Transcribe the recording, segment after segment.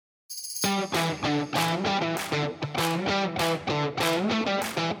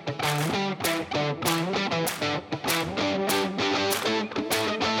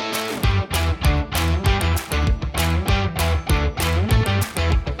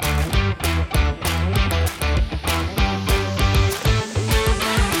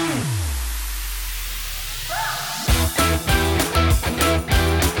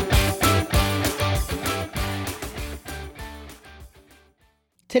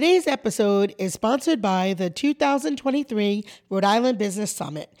Today's episode is sponsored by the 2023 Rhode Island Business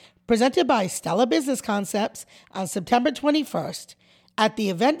Summit, presented by Stella Business Concepts on September 21st at the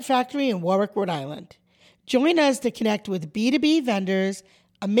Event Factory in Warwick, Rhode Island. Join us to connect with B2B vendors,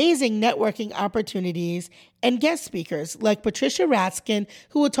 amazing networking opportunities, and guest speakers like Patricia Raskin,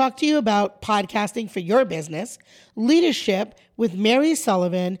 who will talk to you about podcasting for your business, leadership with Mary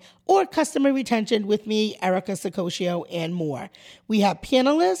Sullivan, or customer retention with me, Erica Sacosio, and more. We have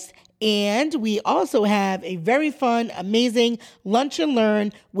panelists, and we also have a very fun, amazing lunch and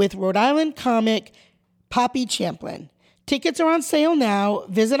learn with Rhode Island comic Poppy Champlin. Tickets are on sale now.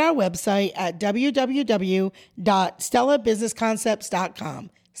 Visit our website at www.stellabusinessconcepts.com.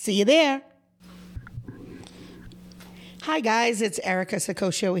 See you there. Hi guys, it's Erica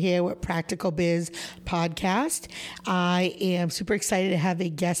Sacosio here with Practical Biz Podcast. I am super excited to have a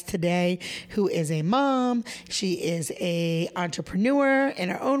guest today who is a mom. She is an entrepreneur in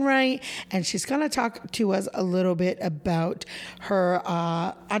her own right, and she's going to talk to us a little bit about her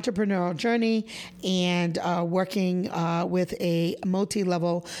entrepreneurial journey and working with a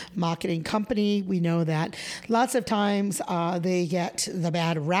multi-level marketing company. We know that lots of times they get the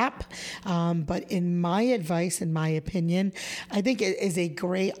bad rap, but in my advice, in my opinion, I think it is a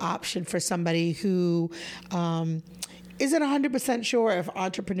great option for somebody who isn't 100% sure if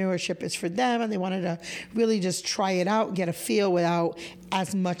entrepreneurship is for them and they wanted to really just try it out, get a feel without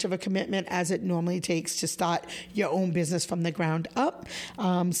as much of a commitment as it normally takes to start your own business from the ground up.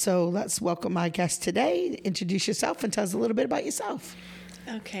 So let's welcome my guest today. Introduce yourself and tell us a little bit about yourself.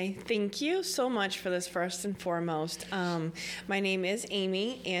 Okay, thank you so much for this first and foremost. My name is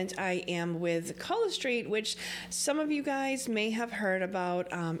Aimee, and I am with Color Street, which some of you guys may have heard about.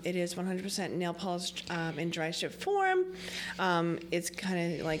 It is 100% nail polish in dry strip form. It's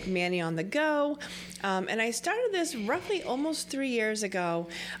kind of like Manny on the go. And I started this roughly almost 3 years ago.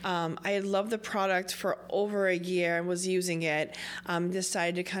 I had loved the product for over a year and was using it.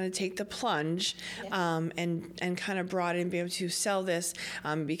 Decided to kind of take the plunge and kind of brought in, be able to sell this.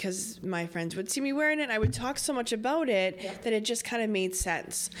 Because my friends would see me wearing it. I would talk so much about it that it just kind of made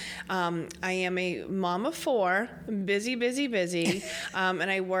sense. I am a mom of 4, busy,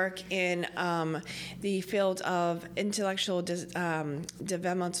 and I work in the field of intellectual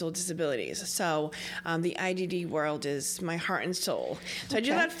developmental disabilities. So the IDD world is my heart and soul. So I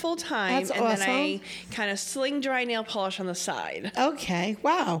do that full time. That's awesome. Then I kind of sling dry nail polish on the side. Okay,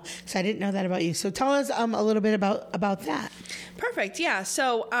 wow. So I didn't know that about you. So tell us a little bit about that. Perfect. Yeah.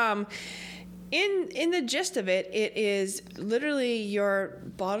 So, in the gist of it, it is literally your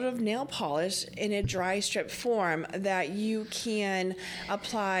bottle of nail polish in a dry strip form that you can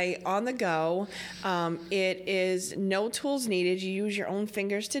apply on the go. It is no tools needed. You use your own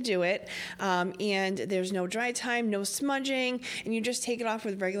fingers to do it. And there's no dry time, no smudging, and you just take it off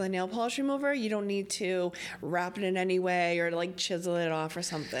with regular nail polish remover. You don't need to wrap it in any way or like chisel it off or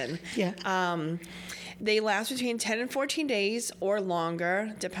something. Yeah. They last between 10 and 14 days or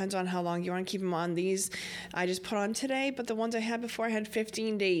longer. Depends on how long you want to keep them on. These I just put on today, but the ones I had before had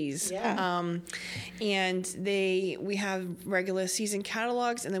 15 days. Yeah. And we have regular season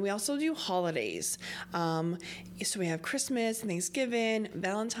catalogs, and then we also do holidays. So we have Christmas and Thanksgiving.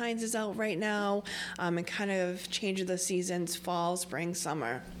 Valentine's is out right now, and kind of change of the seasons, fall, spring,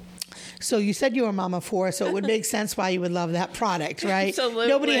 summer. So you said you were a mom of 4, so it would make sense why you would love that product, right? Absolutely.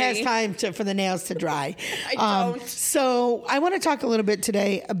 Nobody has time for the nails to dry. I don't. So I want to talk a little bit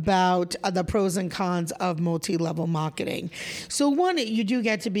today about the pros and cons of multi-level marketing. So one, you do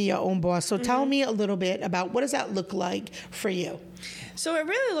get to be your own boss. So tell me a little bit about what does that look like for you? So it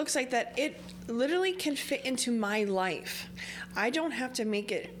really looks like that it literally can fit into my life. I don't have to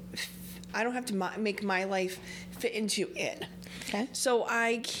make my life fit into it. Okay. So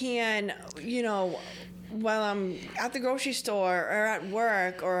I can, while I'm at the grocery store or at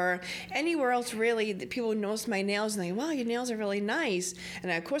work or anywhere else, really, people notice my nails and they, wow, your nails are really nice.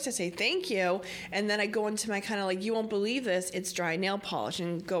 And of course I say, thank you. And then I go into my kind of like, you won't believe this, it's dry nail polish,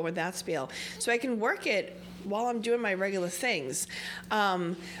 and go with that spiel. So I can work it while I'm doing my regular things.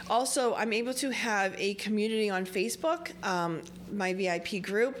 Also, I'm able to have a community on Facebook. my VIP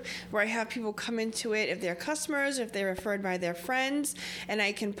group where I have people come into it if they're customers, if they're referred by their friends, and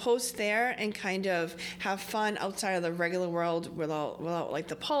I can post there and kind of have fun outside of the regular world without like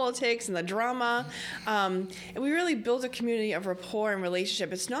the politics and the drama. And we really build a community of rapport and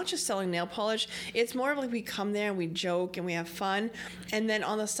relationship. It's not just selling nail polish. It's more of like we come there and we joke and we have fun. And then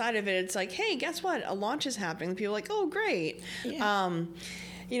on the side of it, it's like, hey, guess what? A launch is happening. And people are like, oh, great. Yeah.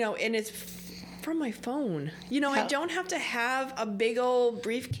 And it's from my phone. I don't have to have a big old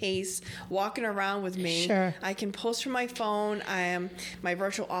briefcase walking around with me. Sure. I can post from my phone. My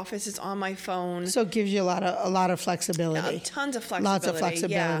virtual office is on my phone. So it gives you a lot of flexibility. Tons of flexibility. Lots of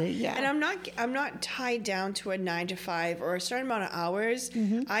flexibility. Yeah. And I'm not tied down to a 9 to 5 or a certain amount of hours.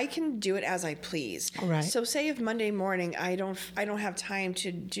 Mm-hmm. I can do it as I please. Right. So say if Monday morning I don't have time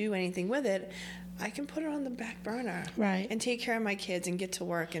to do anything with it, I can put it on the back burner, right, and take care of my kids and get to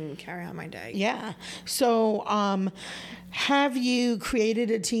work and carry on my day. Yeah. So, have you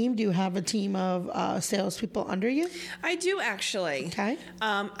created a team? Do you have a team of salespeople under you? I do, actually. Okay.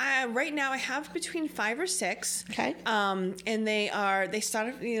 Right now I have between 5 or 6. Okay. And they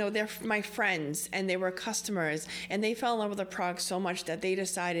started, they're my friends and they were customers and they fell in love with the product so much that they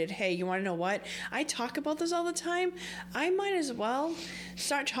decided, hey, you want to know what? I talk about this all the time. I might as well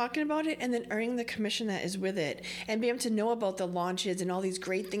start talking about it and then earning the commission that is with it and be able to know about the launches and all these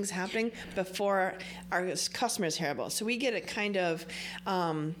great things happening before our customers hear about it. So we get a kind of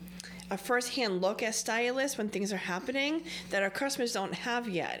a first-hand look as stylists when things are happening that our customers don't have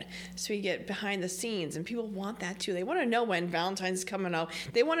yet. So we get behind the scenes, and people want that too. They want to know when Valentine's is coming out.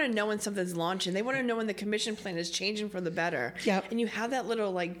 They want to know when something's launching. They want to know when the commission plan is changing for the better. Yep. And you have that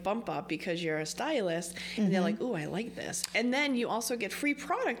little like bump up because you're a stylist, and they're like, "Ooh, I like this." And then you also get free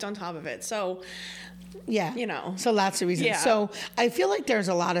product on top of it. So yeah, so lots of reasons. Yeah. So I feel like there's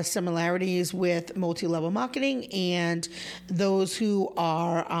a lot of similarities with multi-level marketing and those who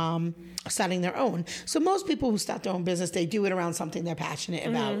are starting their own. So most people who start their own business, they do it around something they're passionate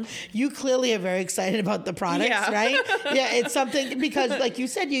about. You clearly are very excited about the products, right? Yeah, it's something because, like you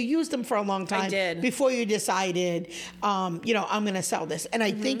said, you used them for a long time. I did. Before you decided, I'm going to sell this. And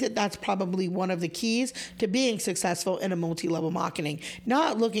I think that that's probably one of the keys to being successful in a multi-level marketing.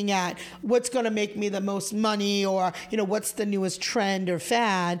 Not looking at what's going to make me the most money or, what's the newest trend or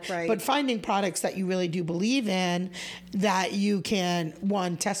fad, right, but finding products that you really do believe in that you can,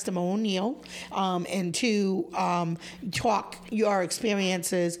 one, testimonial, and two, talk your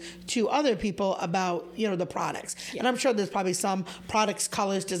experiences to other people about, the products. Yeah. And I'm sure there's probably some products,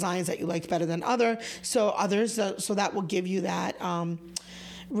 colors, designs that you like better than others. So that will give you that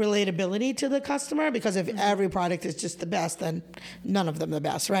relatability to the customer, because if every product is just the best, then none of them the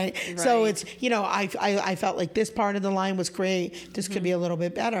best, right? So it's, I felt like this part of the line was great. This could be a little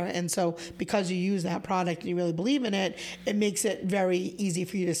bit better. And so because you use that product and you really believe in it, it makes it very easy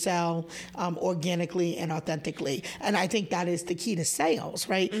for you to sell organically and authentically. And I think that is the key to sales,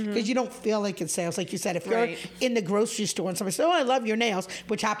 right? Because you don't feel like it's sales. Like you said, if you're in the grocery store and somebody says, oh, I love your nails,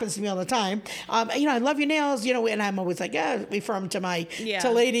 which happens to me all the time. I love your nails, and I'm always like, yeah, refer them to my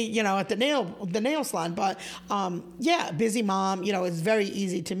lady, at the nail salon. But busy mom, it's very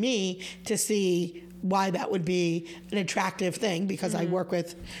easy to me to see why that would be an attractive thing, because I work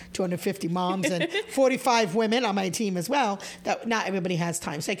with 250 moms and 45 women on my team as well, that not everybody has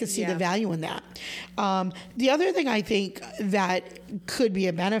time. So I can see the value in that. The other thing I think that could be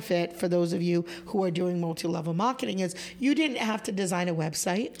a benefit for those of you who are doing multi-level marketing is you didn't have to design a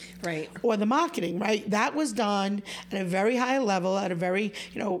website, right, or the marketing, right? That was done at a very high level at a very,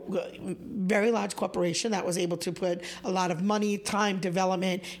 very large corporation that was able to put a lot of money, time,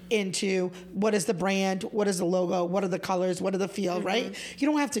 development into what is the brand, what is the logo, what are the colors, what are the feel, right? You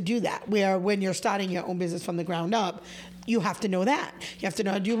don't have to do that. Where when you're starting your own business from the ground up, you have to know that. You have to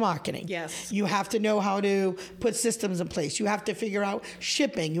know how to do marketing. Yes. You have to know how to put systems in place. You have to figure out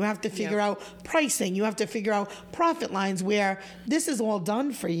shipping. You have to figure out pricing. You have to figure out profit lines, where this is all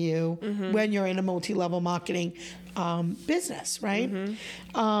done for you when you're in a multi-level marketing business, right?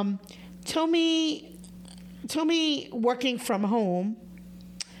 Tell me, working from home,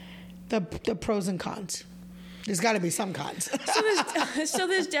 the pros and cons. There's got to be some cons. So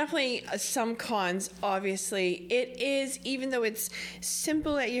there's definitely some cons, obviously. It is, even though it's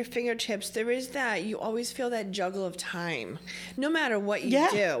simple at your fingertips, there is that, you always feel that juggle of time, no matter what you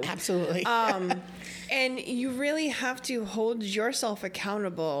do. Absolutely. And you really have to hold yourself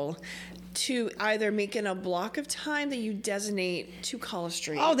accountable to either make it a block of time that you designate to College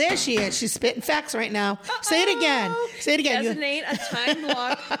Street. Oh, there she is. She's spitting facts right now. Say it again. Say it again. Designate a time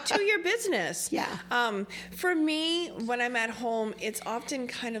block to your business. Yeah. For me, when I'm at home, it's often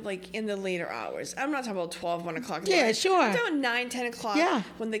kind of like in the later hours. I'm not talking about 12, 1 o'clock. Yeah, sure. I'm talking about 9, 10 o'clock. Yeah.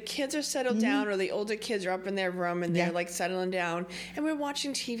 When the kids are settled down or the older kids are up in their room and they're like settling down and we're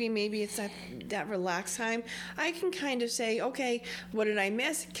watching TV, maybe it's that relaxed time. I can kind of say, okay, what did I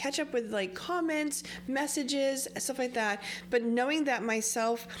miss? Catch up with like comments, messages, stuff like that. But knowing that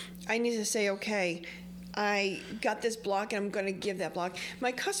myself, I need to say, okay, I got this block and I'm going to give that block.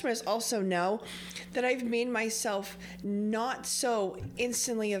 My customers also know that I've made myself not so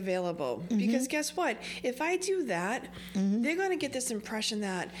instantly available because guess what? If I do that, they're going to get this impression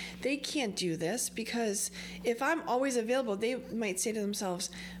that they can't do this because if I'm always available, they might say to themselves,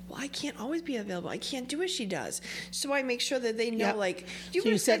 well, I can't always be available. I can't do what she does. So I make sure that they know, like,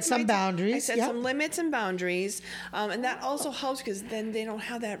 you set some boundaries. I set some limits and boundaries. And that also helps because then they don't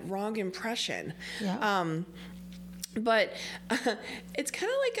have that wrong impression. Yeah. But it's kind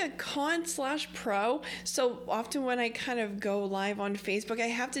of like a con/pro. So often when I kind of go live on Facebook, I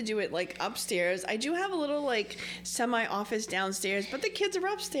have to do it like upstairs. I do have a little like semi-office downstairs, but the kids are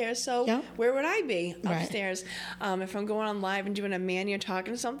upstairs. So where would I be? Upstairs. If I'm going on live and doing a manual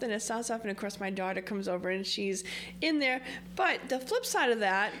talking something, it starts off and of course my daughter comes over and she's in there. But the flip side of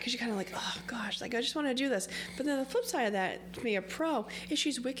that, because you're kind of like, oh gosh, like I just want to do this. But then the flip side of that, to be a pro, is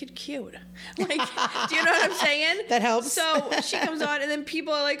she's wicked cute. Like, do you know what I'm saying? That helps. So she comes on, and then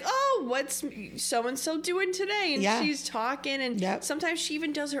people are like, "Oh, what's so and so doing today?" And she's talking, and sometimes she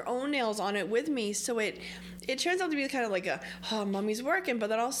even does her own nails on it with me. So it turns out to be kind of like oh, mommy's working, but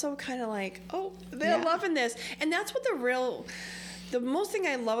then also kind of like, oh, they're loving this, and that's what the most thing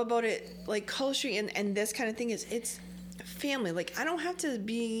I love about it, like College Street and this kind of thing is it's family. Like I don't have to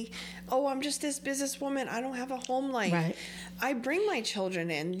be, oh, I'm just this businesswoman. I don't have a home life. Right. I bring my children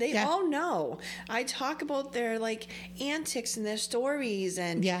in. They all know. I talk about their like antics and their stories,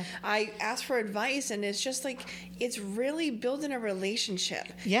 and I ask for advice, and it's just like it's really building a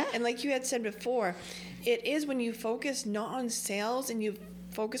relationship. Yeah. And like you had said before, it is when you focus not on sales and you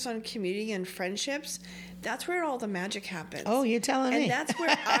focus on community and friendships. That's where all the magic happens. Oh, you're telling me. And that's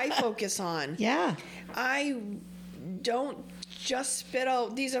where I focus on. Yeah. I don't just spit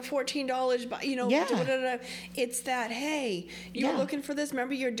out, these are $14, but you know, it's that, hey, you're looking for this.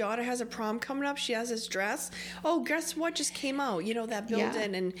 Remember your daughter has a prom coming up. She has this dress. Oh, guess what just came out? You know, that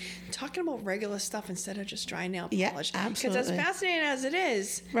built-in and talking about regular stuff instead of just dry nail polish. Absolutely. Because as fascinating as it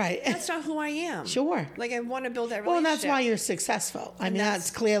is, that's not who I am. Sure. Like I want to build that relationship. Well, and that's why you're successful. I mean, that's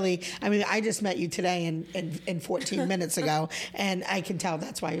clearly, I mean, I just met you today and 14 minutes ago, and I can tell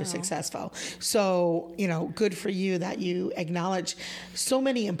that's why you're successful. So, you know, good for you that you acknowledge so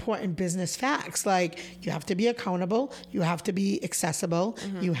many important business facts, like you have to be accountable, you have to be accessible,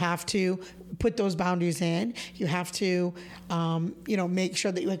 you have to put those boundaries in, you have to make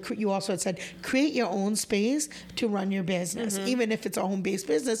sure that you also had said create your own space to run your business, even if it's a home-based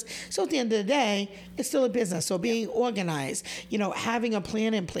business. So at the end of the day, it's still a business. So being organized, having a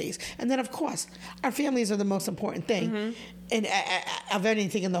plan in place, and then of course our families are the most important thing of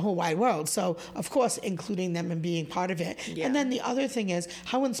anything in the whole wide world. So of course including them and being part of it. And then the other thing is,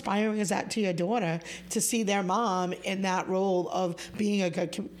 how inspiring is that to your daughter to see their mom in that role of being a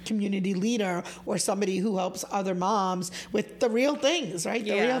community leader or somebody who helps other moms with the real things, right?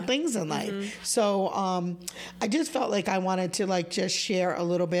 The real things in life. So I just felt like I wanted to just share a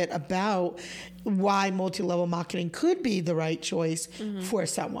little bit about why multi-level marketing could be the right choice for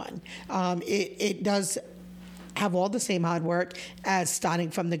someone. It does have all the same hard work as starting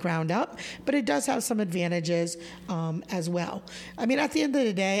from the ground up, but it does have some advantages as well. I mean, at the end of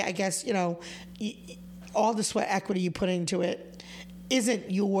the day, I guess, all the sweat equity you put into it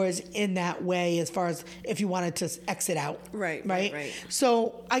isn't yours in that way as far as if you wanted to exit out. Right.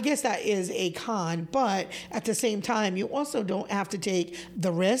 So I guess that is a con, but at the same time, you also don't have to take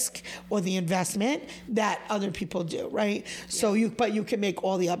the risk or the investment that other people do, right? So you can make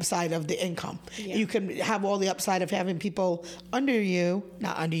all the upside of the income. You can have all the upside of having people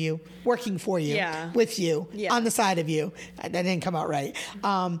not under you, working for you, with you, on the side of you. That didn't come out right.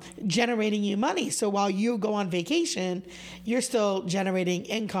 Generating you money. So while you go on vacation, you're still generating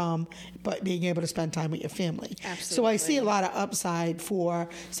income, but being able to spend time with your family. Absolutely. So I see a lot of upside for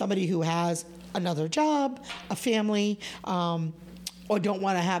somebody who has another job, a family, or don't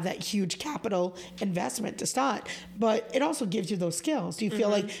want to have that huge capital investment to start. But it also gives you those skills. Do you feel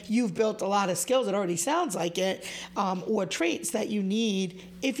like you've built a lot of skills? It already sounds like it, or traits that you need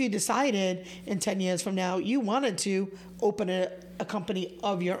if you decided in 10 years from now you wanted to open a company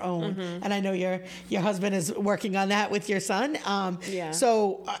of your own. And I know your husband is working on that with your son.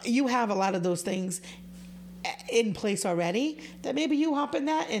 So you have a lot of those things in place already that maybe you hop in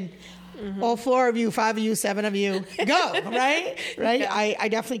that and all 4 of you, 5 of you, 7 of you go, right? Yeah. I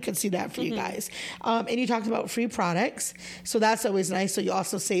definitely could see that for you guys. And you talked about free products. So that's always nice. So you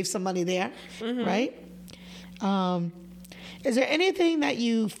also save some money there, right? Is there anything that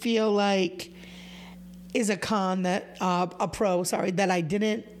you feel like is a con that, that I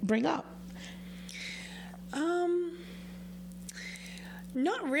didn't bring up?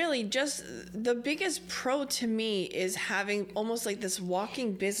 Not really. Just the biggest pro to me is having almost like this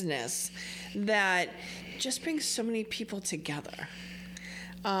walking business that just brings so many people together.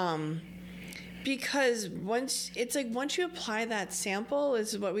 Because once you apply that sample,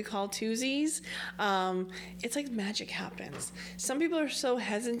 is what we call twosies, it's like magic happens. Some people are so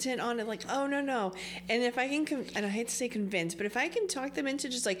hesitant on it, like, oh, no. And if I can, and I hate to say convince, but if I can talk them into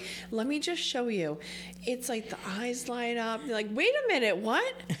just like, let me just show you, it's like the eyes light up. They're like, wait a minute,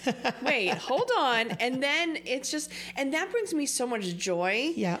 what? Wait, hold on. And then it's just, and that brings me so much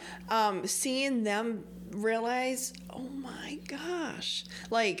joy. Yeah. Seeing them realize, oh my gosh,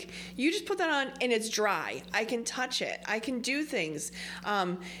 like you just put that on and it's dry. I can touch it. I can do things.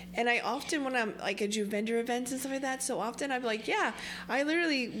 And I often, when I'm like, I do vendor events and stuff like that, so often I'm like, yeah, I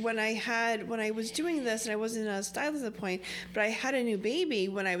literally, when I was doing this, and I wasn't a stylist at the point, but I had a new baby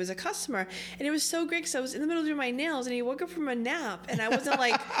when I was a customer, and it was so great because I was in the middle of doing my nails and he woke up from a nap and I wasn't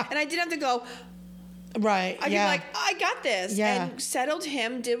like, and I didn't have to go, right. I'd be like, oh, I got this. Yeah. And settled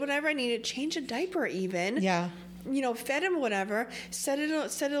him, did whatever I needed, changed a diaper even. Yeah. Fed him whatever,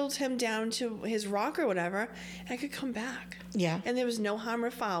 settled him down to his rock or whatever, and I could come back. Yeah. And there was no harm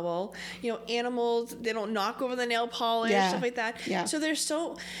or foul. Animals, they don't knock over the nail polish, stuff like that. Yeah. So there's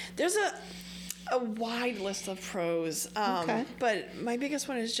a wide list of pros. Okay. But my biggest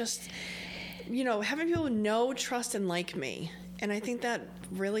one is just, having people know, trust, and like me. And I think that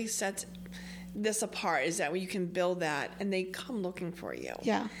really sets this apart, is that you can build that and they come looking for you.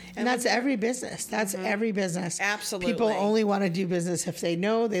 Yeah. And that's every business. That's every business. Absolutely. People only want to do business if they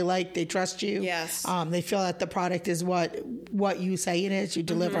know, they like, they trust you. Yes. They feel that the product is what you say it is, you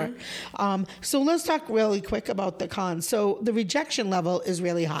deliver. So let's talk really quick about the cons. So the rejection level is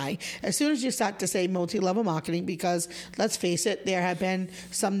really high. As soon as you start to say multi-level marketing, because let's face it, there have been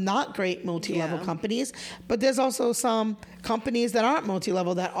some not great multi-level companies, but there's also some companies that aren't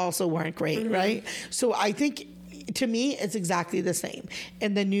multi-level that also weren't great, right? So I think, to me, it's exactly the same.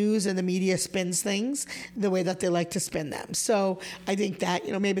 And the news and the media spins things the way that they like to spin them. So I think that,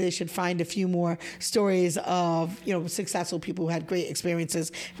 maybe they should find a few more stories of, successful people who had great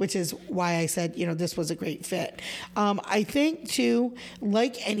experiences, which is why I said, this was a great fit. I think, too,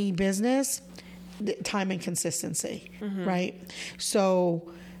 like any business, time and consistency, right?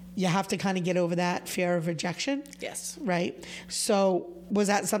 So you have to kind of get over that fear of rejection. Yes. Right? So was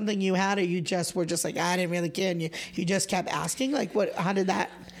that something you had, or you just were just like, I didn't really care, and you just kept asking? Like, how did that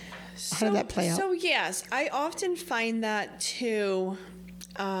play out? So yes, I often find that too,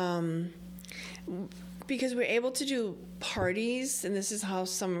 because we're able to do parties, and this is how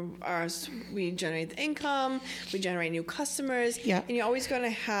we generate the income, we generate new customers, and you're always going to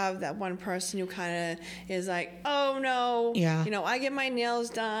have that one person who kind of is like, oh no, I get my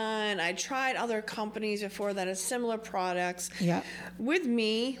nails done, I tried other companies before that have similar products. With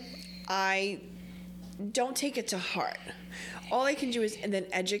me, I don't take it to heart. All I can do is and then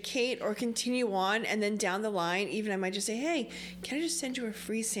educate or continue on, and then down the line, even I might just say, hey, can I just send you a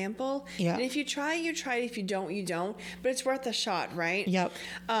free sample? And if you try, you try it. If you don't, you don't. But it's worth a shot, right?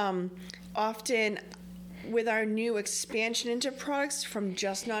 Often with our new expansion into products from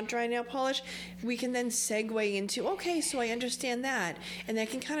just not dry nail polish, we can then segue into, okay, so I understand that. And I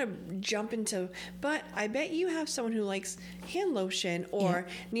can kind of jump into, but I bet you have someone who likes hand lotion or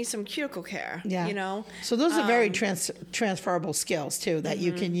needs some cuticle care, So those are very transferable skills, too, that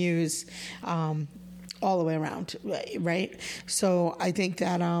you can use all the way around, right? So I think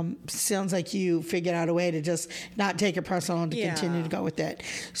that sounds like you figured out a way to just not take it personal and to continue to go with it.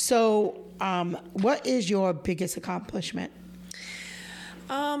 So what is your biggest accomplishment?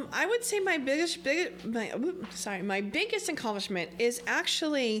 I would say my biggest accomplishment is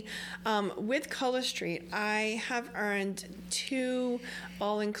actually with Color Street. I have earned 2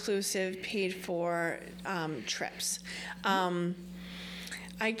 all-inclusive paid-for trips.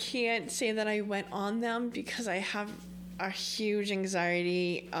 I can't say that I went on them because I a huge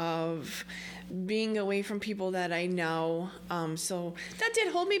anxiety of being away from people that I know. So that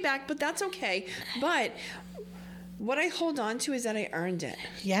did hold me back, but that's okay. But what I hold on to is that I earned it.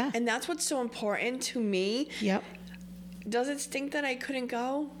 Yeah. And that's what's so important to me. Yep. Does it stink that I couldn't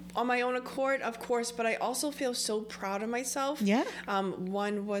go? On my own accord, of course, but I also feel so proud of myself. Yeah.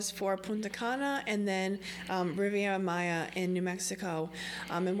 One was for Punta Cana and then Riviera Maya in New Mexico.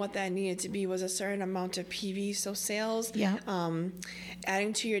 And what that needed to be was a certain amount of PV, so sales, Yeah.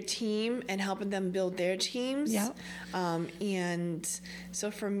 adding to your team and helping them build their teams. Yeah. And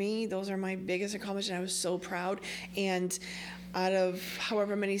so for me, those are my biggest accomplishments. I was so proud. And out of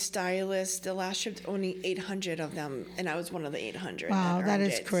however many stylists, the last trip, only 800 of them, and I was one of the 800. Wow, that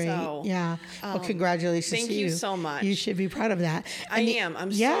is great. So, yeah. Well, congratulations to you. Thank you so much. You should be proud of that. I am.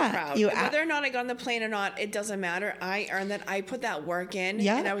 I'm so proud. Whether or not I got on the plane or not, it doesn't matter. I earned that. I put that work in,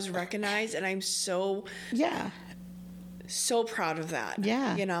 and I was recognized, and I'm so proud of that.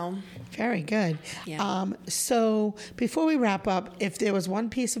 Yeah. You know? Very good. Yeah. So before we wrap up, if there was one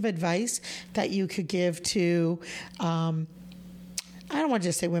piece of advice that you could give to, I don't want to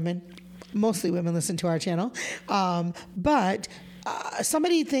just say women, mostly women listen to our channel, but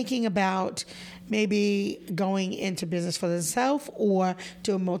somebody thinking about maybe going into business for themselves or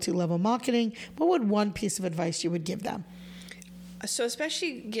doing multi-level marketing, what would one piece of advice you would give them? So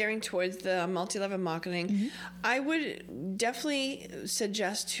especially gearing towards the multi-level marketing, I would definitely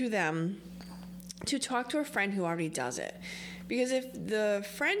suggest to them to talk to a friend who already does it. Because if the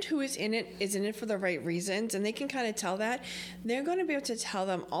friend who is in it for the right reasons, and they can kind of tell that, they're going to be able to tell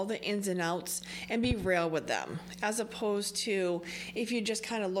them all the ins and outs and be real with them, as opposed to if you just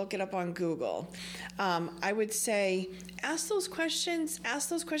kind of look it up on Google. I would say ask those questions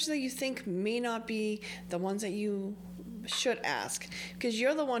that you think may not be the ones that you should ask, because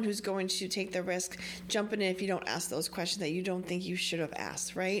you're the one who's going to take the risk jumping in if you don't ask those questions that you don't think you should have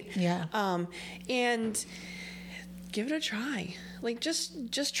asked, right? Yeah. And give it a try. Like just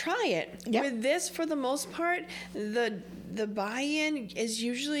try it. Yep. With this, for the most part, the buy-in is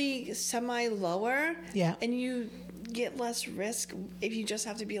usually semi-lower. Yeah. And you get less risk if you just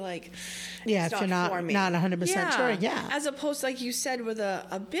have to be like, if you're not 100% sure. Yeah. As opposed to, like you said, with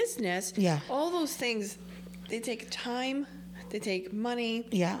a business, all those things, they take time, they take money,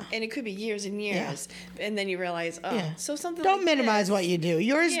 and it could be years and years, and then you realize, so something. Don't like minimize this, what you do.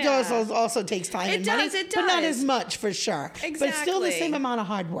 Yours also takes time and money, but not as much for sure. Exactly. But still the same amount of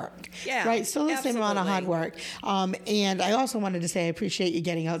hard work. Yeah, right. Still the same amount of hard work. And I also wanted to say I appreciate you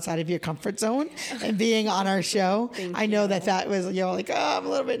getting outside of your comfort zone and being on our show. I know that was like, I'm a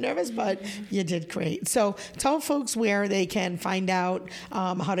little bit nervous, but you did great. So tell folks where they can find out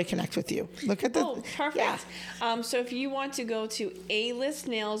how to connect with you. Look at the. Oh, perfect. Yeah. So if you want to go to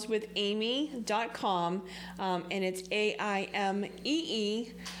alistnailswithaimee.com, and it's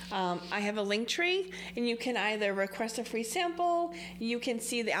AIMEE. I have a link tree, and you can either request a free sample, you can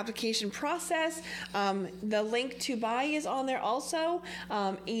see the application process. The link to buy is on there also,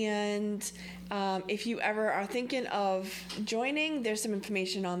 and if you ever are thinking of joining, there's some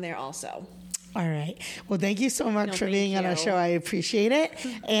information on there also. All right. Well, thank you so much for being on our show. I appreciate it.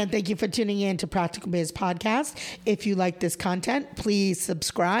 And thank you for tuning in to Practical Biz Podcast. If you like this content, please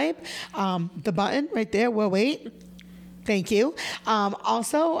subscribe. The button right there. We'll wait. Thank you.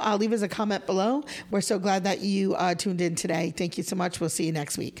 Also, leave us a comment below. We're so glad that you tuned in today. Thank you so much. We'll see you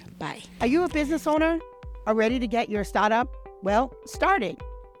next week. Bye. Are you a business owner? Are ready to get your startup? Well, start it.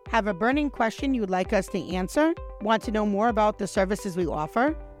 Have a burning question you would like us to answer? Want to know more about the services we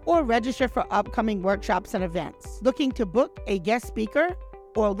offer? Or register for upcoming workshops and events? Looking to book a guest speaker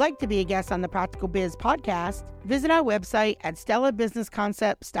or would like to be a guest on the Practical Biz Podcast? Visit our website at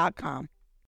stellabusinessconcepts.com.